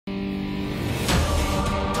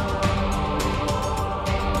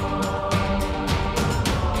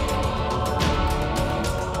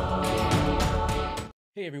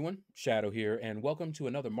everyone, Shaedow here, and welcome to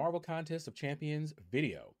another Marvel Contest of Champions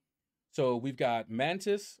video. So we've got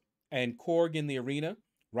Mantis and Korg in the arena.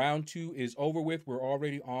 Round 2 is over with. We're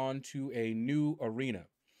already on to a new arena.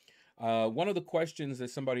 One of the questions that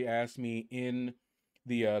somebody asked me in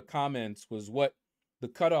the comments was what the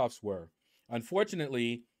cutoffs were.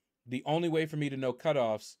 Unfortunately, the only way for me to know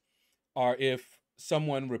cutoffs are if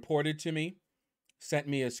someone reported to me, sent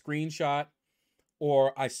me a screenshot,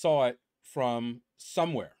 or I saw it from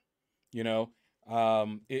somewhere.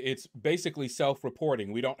 It's basically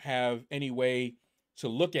self-reporting. We don't have any way to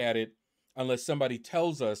look at it unless somebody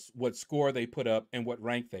tells us what score they put up and what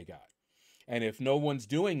rank they got. And if no one's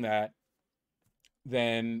doing that,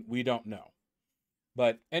 then we don't know.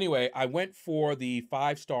 But anyway, I went for the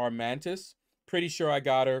 5-star Mantis. Pretty sure I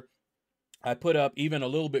got her. I put up even a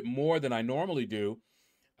little bit more than I normally do.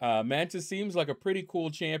 Mantis seems like a pretty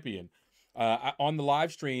cool champion. On the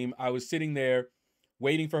live stream, I was sitting there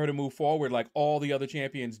waiting for her to move forward like all the other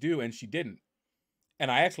champions do, and she didn't. And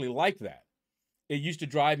I actually like that. It used to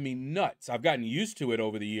drive me nuts. I've gotten used to it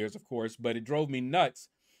over the years, of course, but it drove me nuts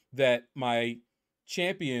that my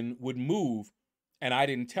champion would move and I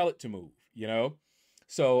didn't tell it to move,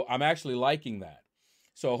 So I'm actually liking that.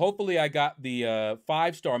 So hopefully I got the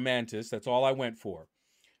 5-star Mantis. That's all I went for.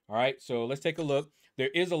 All right, so let's take a look. There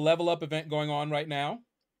is a level up event going on right now.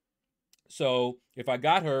 So if I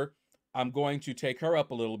got her, I'm going to take her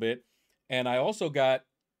up a little bit. And I also got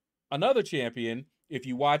another champion. If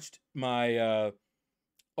you watched my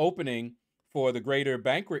opening for the Greater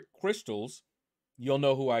Banquet Crystals, you'll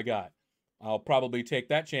know who I got. I'll probably take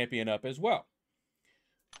that champion up as well.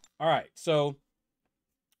 All right, so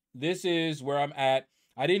this is where I'm at.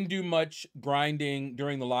 I didn't do much grinding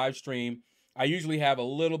during the live stream. I usually have a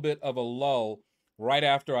little bit of a lull right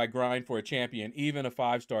after I grind for a champion, even a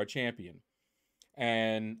 5-star champion.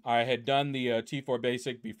 And I had done the T4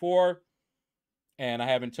 Basic before, and I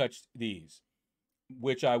haven't touched these,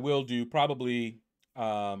 which I will do probably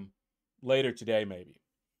later today, maybe.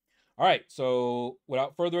 All right, so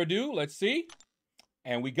without further ado, let's see.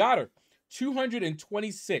 And we got her,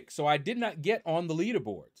 226. So I did not get on the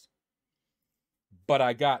leaderboards, but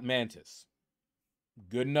I got Mantis.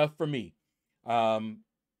 Good enough for me.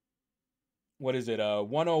 What is it?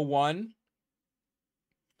 101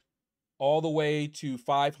 all the way to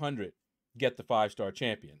 500 get the 5-star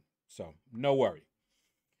champion. So no worry.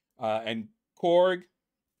 And Korg,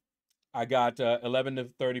 I got 11 to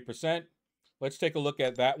 30%. Let's take a look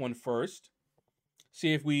at that one first.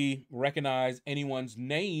 See if we recognize anyone's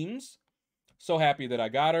names. So happy that I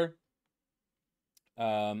got her.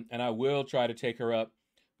 And I will try to take her up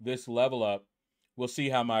this level up. We'll see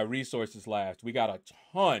how my resources last. We got a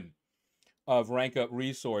ton of rank up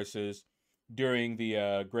resources during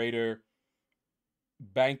the Greater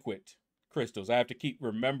Banquet Crystals. I have to keep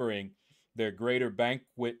remembering they're Greater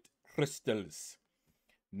Banquet Crystals,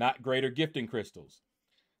 not Greater Gifting Crystals.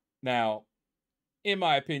 Now, in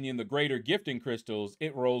my opinion, the Greater Gifting Crystals,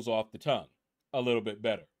 it rolls off the tongue a little bit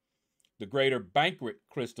better. The Greater Banquet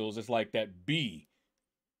Crystals is like that B.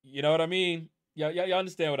 You know what I mean? Yeah, you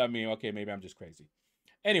understand what I mean? Okay, maybe I'm just crazy.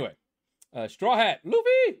 Anyway, Straw Hat,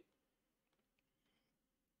 Luffy!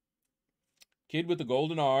 Kid with the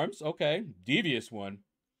golden arms. Okay, devious one.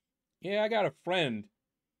 Yeah, I got a friend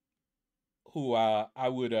who I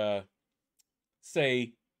would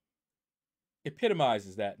say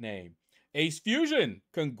epitomizes that name. Ace Fusion,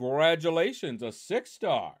 congratulations, a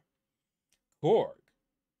 6-star. Korg.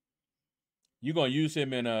 You're going to use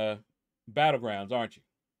him in Battlegrounds, aren't you?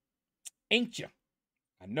 Ain't you?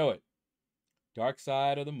 I know it. Dark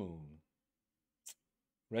Side of the Moon.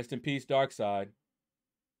 Rest in peace, Dark Side.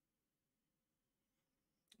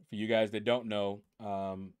 For you guys that don't know,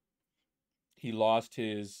 he lost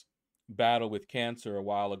his battle with cancer a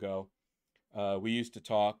while ago. We used to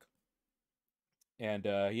talk, and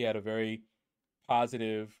he had a very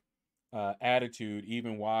positive attitude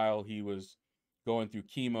even while he was going through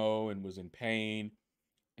chemo and was in pain.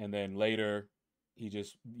 And then later, he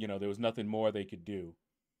just, there was nothing more they could do.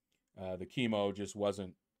 The chemo just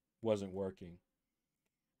wasn't working.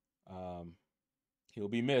 He'll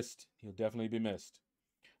be missed. He'll definitely be missed.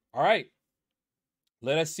 All right.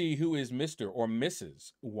 Let us see who is Mr. or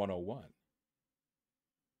Mrs. 101.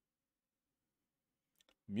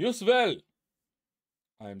 Musvel.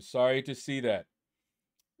 I'm sorry to see that.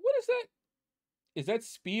 What is that? Is that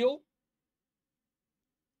Spiel?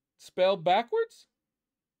 Spelled backwards?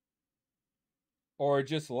 Or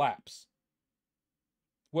just lapse?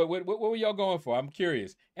 What were y'all going for? I'm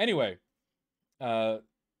curious. Anyway,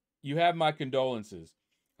 you have my condolences.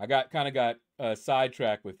 I kind of got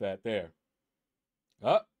sidetracked with that there.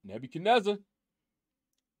 Oh, Nebuchadnezzar.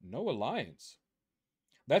 No alliance.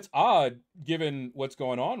 That's odd given what's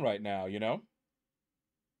going on right now, you know?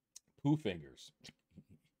 Pooh Fingers.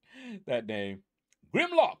 That name.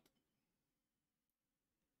 Grimlock.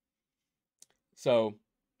 So,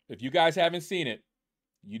 if you guys haven't seen it,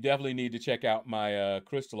 you definitely need to check out my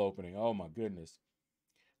crystal opening. Oh my goodness.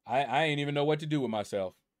 I ain't even know what to do with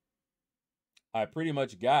myself. I pretty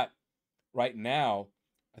much got right now,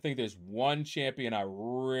 I think there's one champion I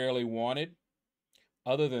really wanted.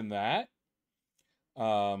 Other than that,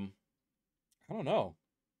 I don't know.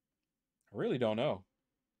 I really don't know.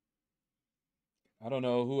 I don't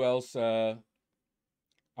know who else I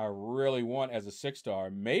really want as a 6-star.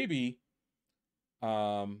 Maybe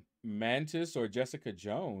Mantis or Jessica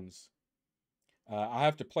Jones. I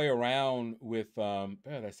have to play around with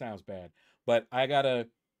that sounds bad. But I can't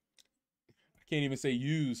even say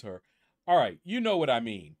use her. All right, you know what I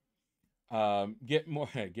mean. Get more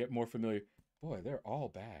familiar. Boy, they're all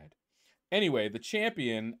bad. Anyway, the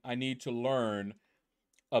champion I need to learn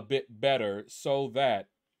a bit better so that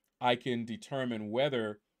I can determine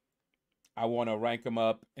whether I want to rank them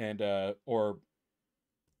up and or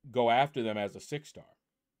go after them as a 6-star.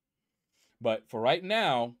 But for right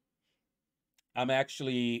now, I'm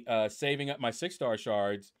actually saving up my 6-star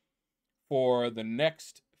shards for the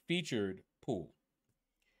next featured pool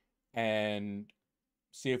and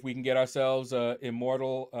see if we can get ourselves a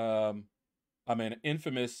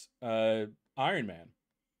infamous Iron Man,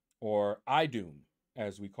 or Idoom,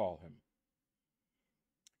 as we call him.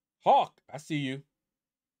 Hawk, I see you.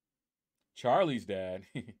 Charlie's dad.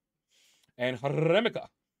 And Remika.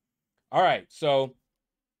 All right, so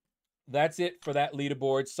that's it for that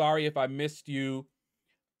leaderboard. Sorry if I missed you.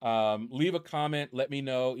 Leave a comment. Let me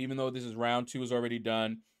know, even though this is round 2 is already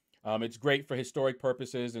done. It's great for historic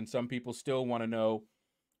purposes, and some people still want to know,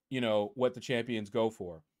 you know, what the champions go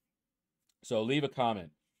for. So leave a comment.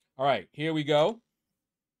 All right, here we go.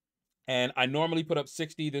 And I normally put up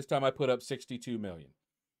 60. This time I put up 62 million.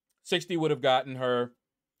 60 would have gotten her.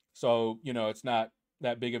 So, you know, it's not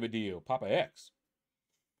that big of a deal. Papa X.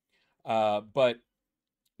 But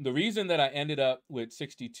the reason that I ended up with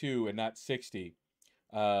 62 and not 60,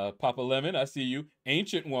 Papa Lemon, I see you.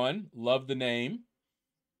 Ancient One, love the name,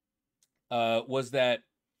 was that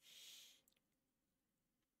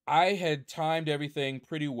I had timed everything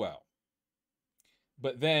pretty well.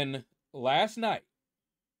 But then last night,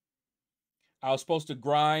 I was supposed to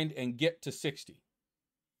grind and get to 60.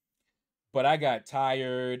 But I got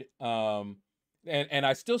tired, and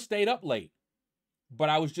I still stayed up late. But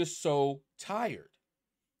I was just so tired.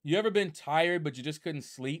 You ever been tired, but you just couldn't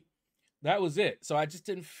sleep? That was it. So I just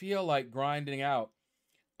didn't feel like grinding out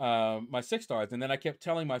my 6-stars. And then I kept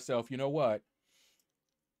telling myself, you know what?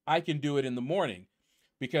 I can do it in the morning.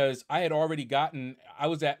 Because I had already I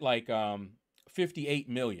was at like 58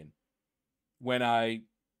 million when I,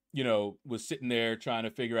 you know, was sitting there trying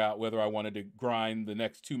to figure out whether I wanted to grind the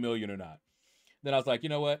next 2 million or not. Then I was like, you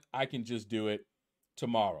know what? I can just do it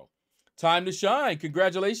tomorrow. Time to shine.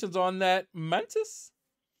 Congratulations on that, Mantis.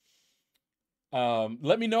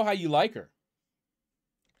 Let me know how you like her.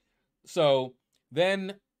 So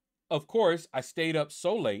then, of course, I stayed up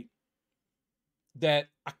so late that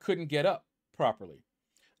I couldn't get up properly.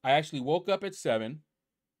 I actually woke up at 7,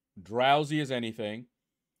 drowsy as anything,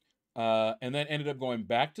 and then ended up going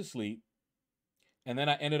back to sleep. And then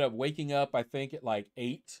I ended up waking up, I think, at like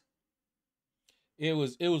 8. It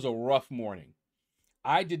was a rough morning.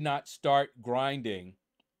 I did not start grinding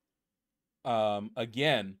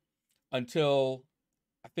again until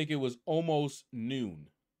I think it was almost noon.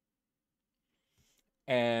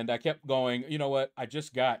 And I kept going, you know what? I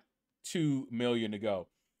just got 2 million to go.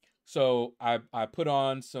 So I put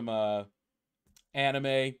on some anime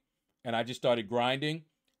and I just started grinding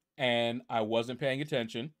and I wasn't paying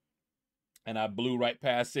attention. And I blew right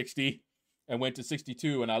past 60 and went to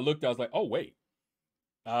 62. And I looked, I was like, oh, wait.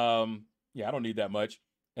 Yeah, I don't need that much.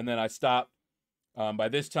 And then I stopped. By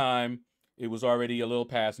this time, it was already a little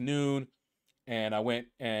past noon. And I went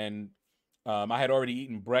and I had already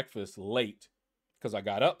eaten breakfast late because I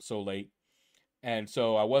got up so late. And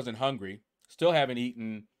so I wasn't hungry. Still haven't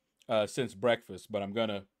eaten since breakfast, but I'm going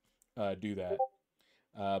to do that.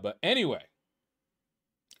 But anyway,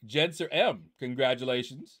 Jedser M,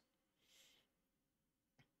 congratulations.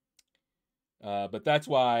 But that's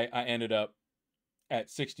why I ended up at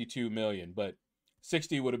 62 million, but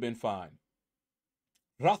 60 would have been fine.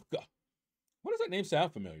 Rafka. What does that name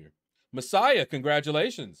sound familiar? Messiah,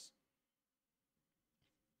 congratulations.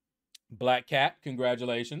 Black Cat,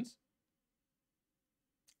 congratulations.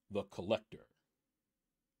 The Collector.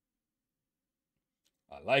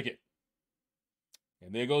 I like it.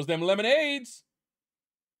 And there goes them lemonades.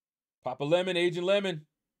 Papa Lemon, Agent Lemon.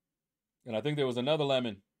 And I think there was another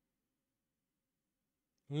lemon.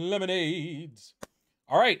 Lemonades.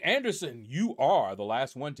 All right, Anderson, you are the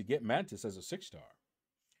last one to get Mantis as a 6-star.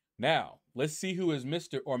 Now, let's see who is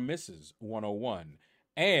Mr. or Mrs. 101.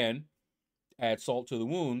 And add salt to the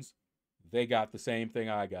wounds, they got the same thing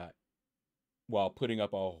I got while putting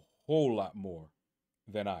up a whole lot more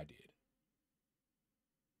than I did.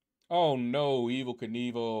 Oh no, Evil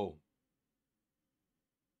Knievel.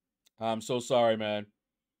 I'm so sorry, man.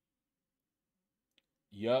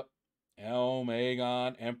 Yup. Elm,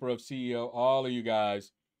 Aegon, Emperor of CEO, all of you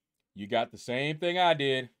guys, you got the same thing I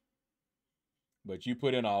did, but you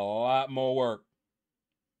put in a lot more work.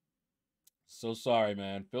 So sorry,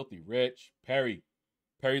 man. Filthy Rich, Perry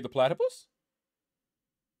the Platypus,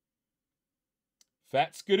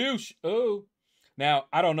 Fat Skadoosh. Oh, now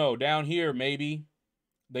I don't know. Down here, maybe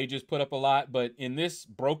they just put up a lot, but in this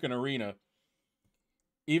broken arena,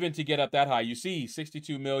 even to get up that high, you see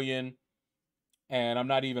 62 million. And I'm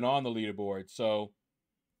not even on the leaderboard. So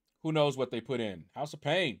who knows what they put in. House of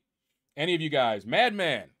Pain. Any of you guys.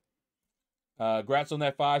 Madman. Congrats on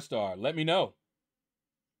that 5-star. Let me know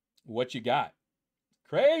what you got.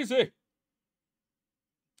 Crazy.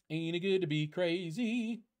 Ain't it good to be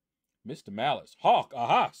crazy? Mr. Malice. Hawk.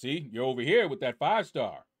 Aha. See, you're over here with that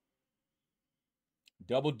 5-star.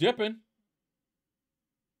 Double dipping.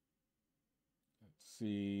 Let's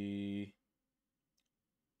see.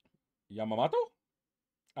 Yamamoto.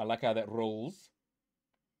 I like how that rolls.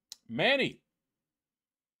 Manny.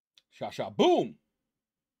 Sha boom.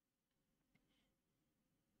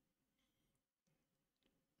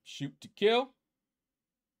 Shoot to kill.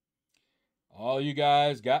 All you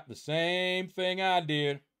guys got the same thing I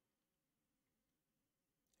did.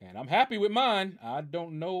 And I'm happy with mine. I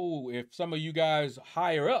don't know if some of you guys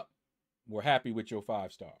higher up were happy with your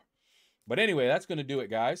 5-star. But anyway, that's going to do it,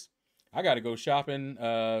 guys. I got to go shopping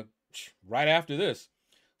right after this.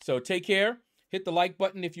 So take care. Hit the like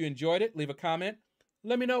button if you enjoyed it. Leave a comment.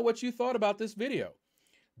 Let me know what you thought about this video.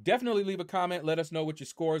 Definitely leave a comment. Let us know what your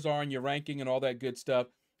scores are and your ranking and all that good stuff,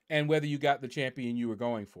 and whether you got the champion you were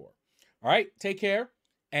going for. All right, take care,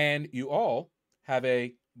 and you all have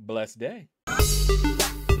a blessed day.